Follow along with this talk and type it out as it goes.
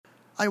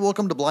Hi,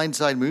 welcome to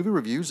Blindside Movie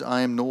Reviews.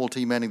 I am Noel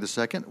T. Manning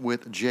II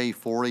with Jay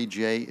Forey.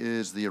 Jay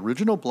is the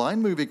original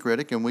blind movie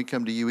critic, and we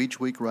come to you each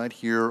week right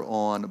here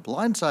on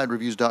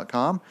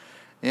blindsidereviews.com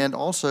and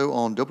also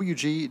on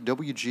WGWG.org.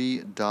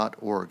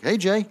 Hey,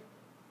 Jay.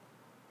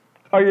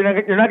 Oh, you're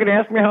not going to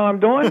ask me how I'm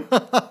doing?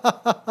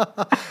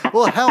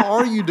 Well, how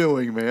are you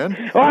doing,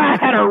 man? Oh, I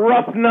had a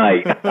rough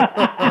night.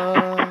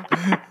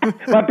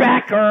 My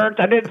back hurts.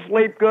 I didn't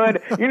sleep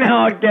good. You know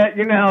how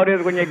it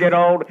is when you get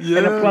old. Yeah.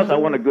 And then plus, I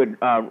want a good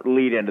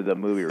lead into the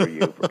movie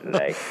review for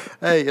today.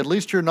 Hey, at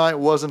least your night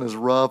wasn't as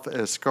rough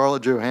as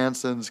Scarlett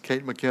Johansson's,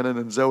 Kate McKinnon,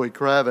 and Zoë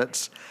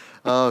Kravitz,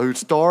 who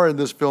star in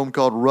this film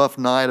called Rough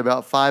Night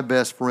about five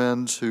best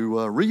friends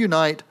who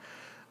reunite.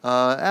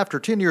 After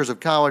 10 years of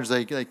college,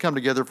 they come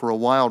together for a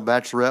wild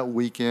bachelorette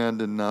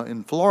weekend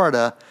in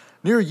Florida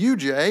near you,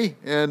 Jay,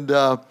 and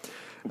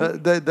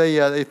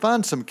they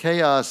find some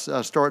chaos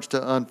starts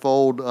to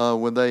unfold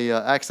when they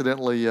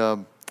accidentally,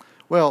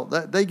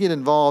 they get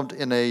involved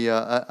in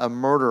a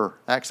murder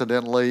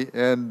accidentally,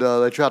 and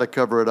they try to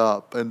cover it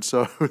up, and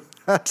so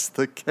that's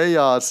the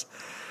chaos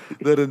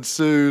that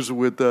ensues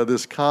with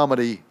this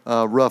comedy,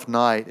 Rough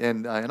Night,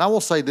 and I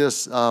will say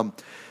this.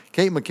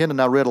 Kate McKinnon,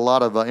 I read a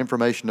lot of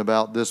information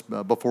about this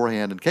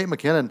beforehand, and Kate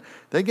McKinnon,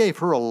 they gave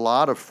her a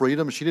lot of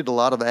freedom. She did a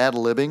lot of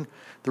ad-libbing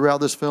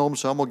throughout this film,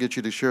 so I'm going to get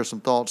you to share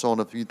some thoughts on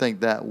if you think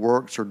that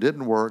works or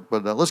didn't work,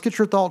 but let's get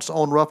your thoughts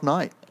on Rough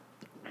Night.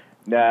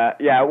 We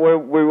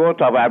will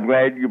talk about it. I'm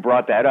glad you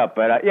brought that up,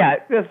 but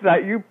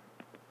you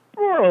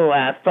more or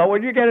less, so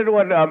when you get into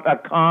a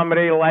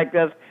comedy like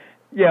this,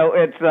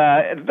 it's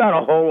not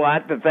a whole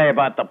lot to say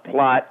about the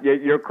plot.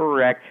 You're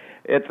correct.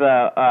 It's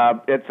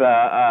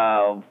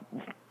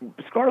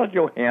Scarlett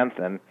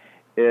Johansson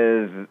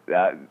was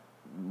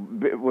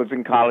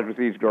in college with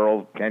these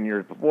girls 10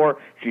 years before.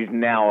 She's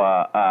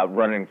now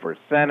running for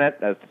Senate,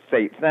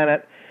 state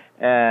Senate,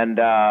 and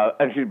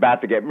she's about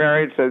to get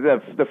married. So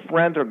the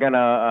friends are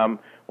gonna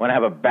want to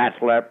have a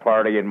bachelorette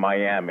party in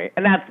Miami,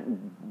 and that's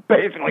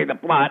basically the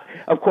plot.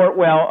 Of course,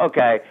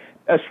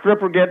 a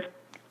stripper gets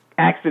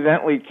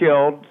accidentally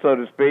killed, so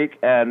to speak,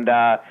 and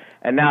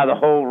now the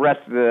whole rest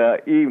of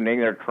the evening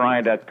they're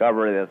trying to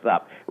cover this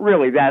up.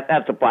 Really,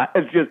 that's the plot.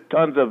 It's just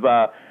tons of,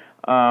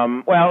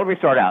 let me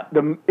start out.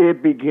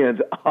 It begins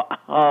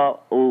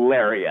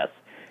hilarious.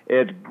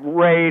 It's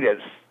great.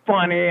 It's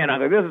funny. And I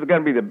go, this is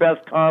going to be the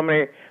best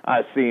comedy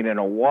I've seen in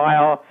a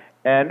while.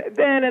 And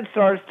then it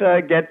starts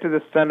to get to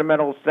the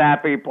sentimental,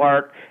 sappy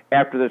part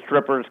after the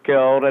stripper's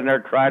killed and they're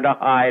trying to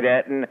hide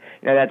it and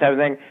that type of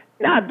thing.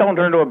 Don't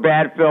turn into a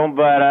bad film,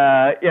 but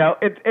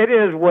it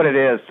is what it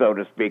is, so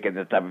to speak, in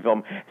this type of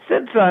film.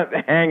 Since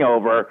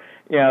Hangover,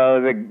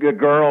 the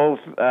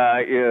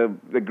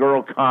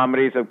girl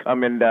comedies have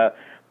come into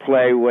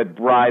play with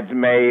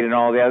Bridesmaid and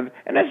all the others,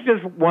 and that's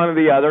just one of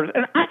the others.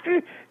 And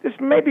actually, this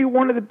may be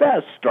one of the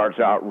best. Starts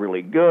out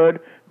really good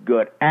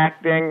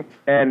acting,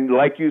 and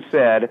like you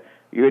said,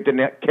 Kate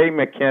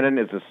McKinnon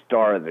is the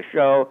star of the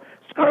show.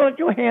 Scarlett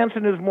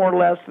Johansson is more or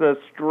less the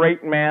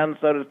straight man,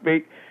 so to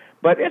speak.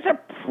 But it's a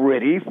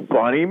pretty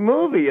funny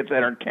movie. It's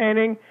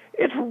entertaining.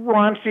 It's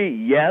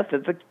raunchy. Yes,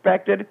 it's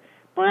expected.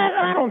 But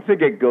I don't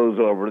think it goes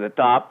over the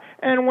top.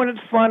 And when it's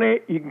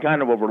funny, you can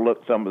kind of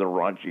overlook some of the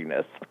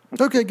raunchiness.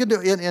 Okay, good.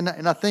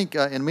 And I think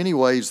in many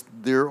ways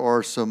there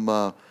are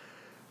some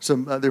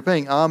they're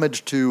paying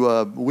homage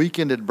to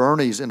Weekend at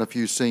Bernie's in a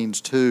few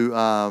scenes too,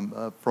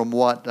 from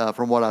what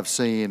I've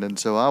seen. And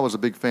so I was a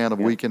big fan of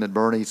Weekend at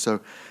Bernie's. So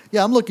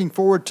yeah, I'm looking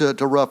forward to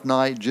Rough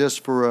Night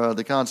just for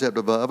the concept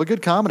of a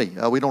good comedy.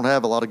 We don't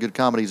have a lot of good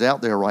comedies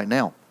out there right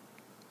now.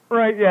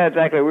 Right, yeah,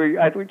 exactly.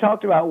 We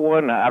talked about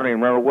one, I don't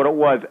even remember what it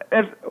was.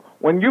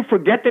 When you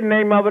forget the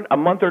name of it a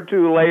month or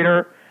two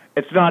later,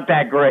 it's not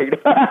that great.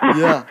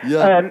 Yeah.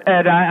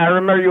 And I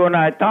remember you and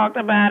I talked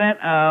about it,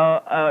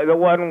 the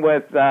one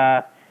with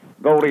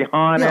Goldie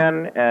Hawn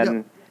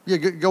and... Yeah,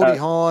 Goldie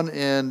Hawn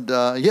and,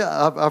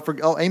 I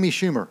forgot, Amy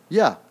Schumer.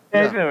 Yeah.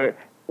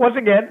 Once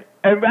again,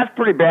 and that's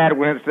pretty bad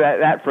when it's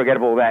that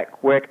forgettable that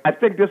quick. I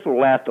think this will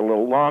last a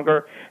little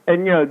longer.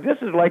 And, this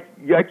is like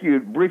you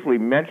briefly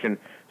mentioned,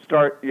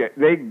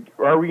 they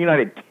are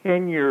reunited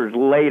 10 years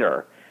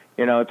later,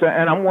 and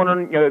I'm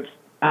wondering,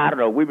 I don't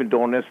know, we've been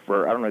doing this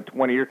for,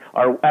 20 years.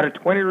 At a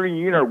 20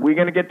 reunion, are we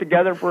going to get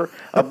together for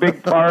a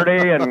big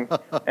party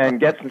and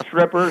get some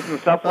strippers and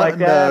stuff like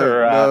that?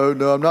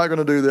 No, I'm not going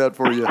to do that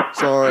for you.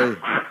 Sorry,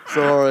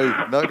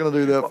 not going to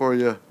do that for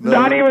you. No.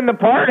 Not even the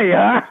party,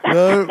 huh?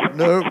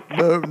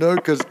 No,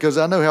 because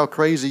I know how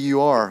crazy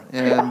you are,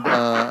 and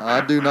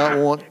I do not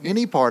want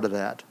any part of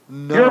that.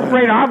 No. You're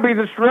afraid I'll be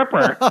the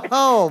stripper.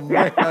 Oh,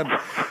 man.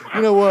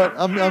 You know what?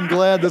 I'm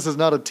glad this is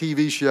not a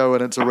TV show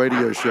and it's a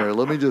radio show.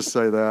 Let me just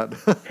say that.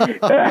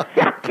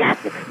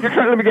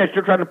 Let me guess,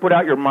 you're trying to put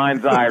out your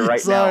mind's eye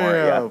right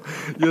now.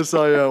 Yes,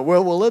 I am.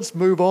 Well, let's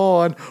move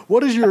on.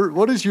 What is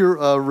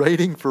your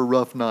rating for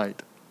Rough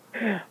Night?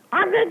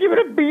 I'm going to give it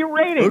a B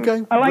rating.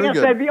 Okay, like I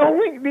said,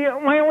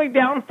 my only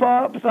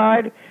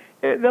downside,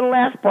 the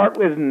last part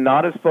was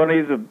not as funny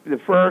as the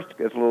first.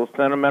 It's a little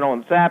sentimental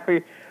and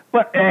sappy.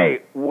 But,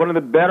 hey, one of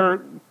the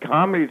better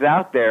comedies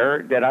out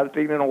there that I've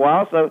seen in a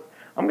while, so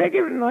I'm going to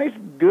give it a nice,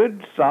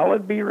 good,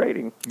 solid B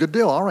rating. Good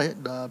deal. All right.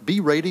 B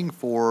rating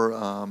for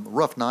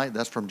Rough Night.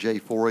 That's from Jay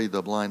Forey,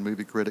 the blind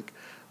movie critic.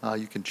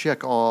 You can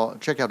check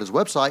out his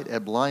website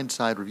at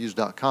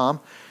blindsidereviews.com.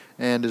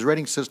 And his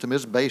rating system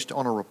is based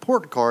on a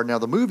report card. Now,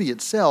 the movie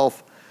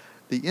itself,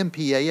 the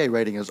MPAA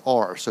rating is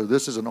R. So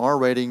this is an R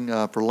rating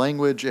for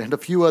language and a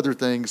few other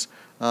things.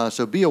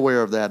 So be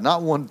aware of that.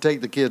 Not one to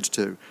take the kids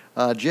to.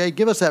 Jay,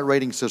 give us that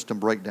rating system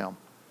breakdown.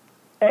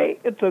 A,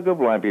 it's a good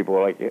blind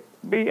people like it.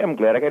 B, I'm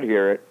glad I could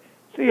hear it.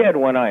 C, I had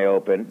one eye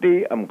open.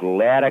 D, I'm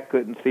glad I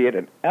couldn't see it.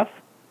 And F,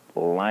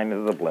 line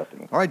is a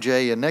blessing. All right,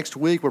 Jay, and next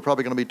week we're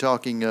probably going to be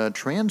talking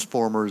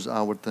Transformers,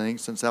 I would think,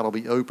 since that'll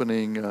be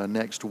opening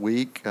next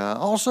week.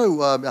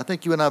 Also, I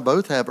think you and I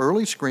both have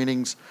early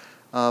screenings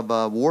of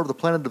War of the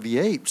Planet of the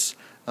Apes,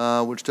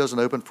 which doesn't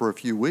open for a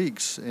few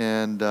weeks,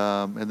 and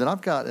then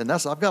I've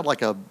got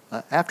like a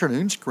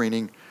afternoon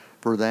screening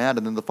for that,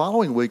 and then the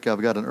following week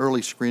I've got an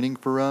early screening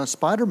for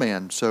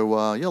Spider-Man. So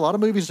a lot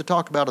of movies to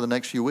talk about in the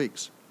next few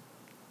weeks.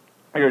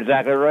 You're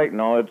exactly right.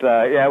 No, it's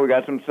we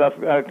got some stuff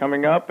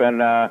coming up, and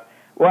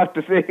we'll have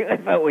to see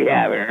what we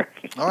have here.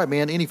 All right,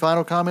 man. Any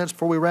final comments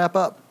before we wrap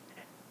up?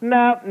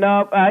 No.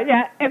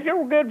 If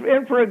you're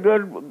in for a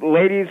good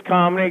ladies'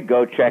 comedy,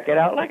 go check it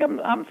out. Like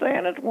I'm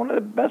saying, it's one of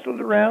the best ones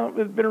around.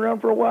 It's been around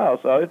for a while,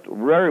 so it's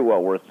very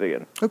well worth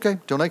seeing. Okay.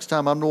 Till next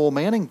time, I'm Noel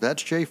Manning.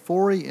 That's Jay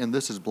Forey, and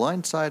this is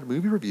Blindside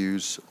Movie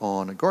Reviews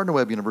on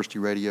Gardner-Webb University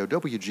Radio,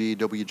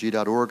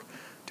 WGWG.org.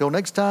 Till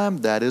next time,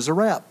 that is a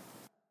wrap.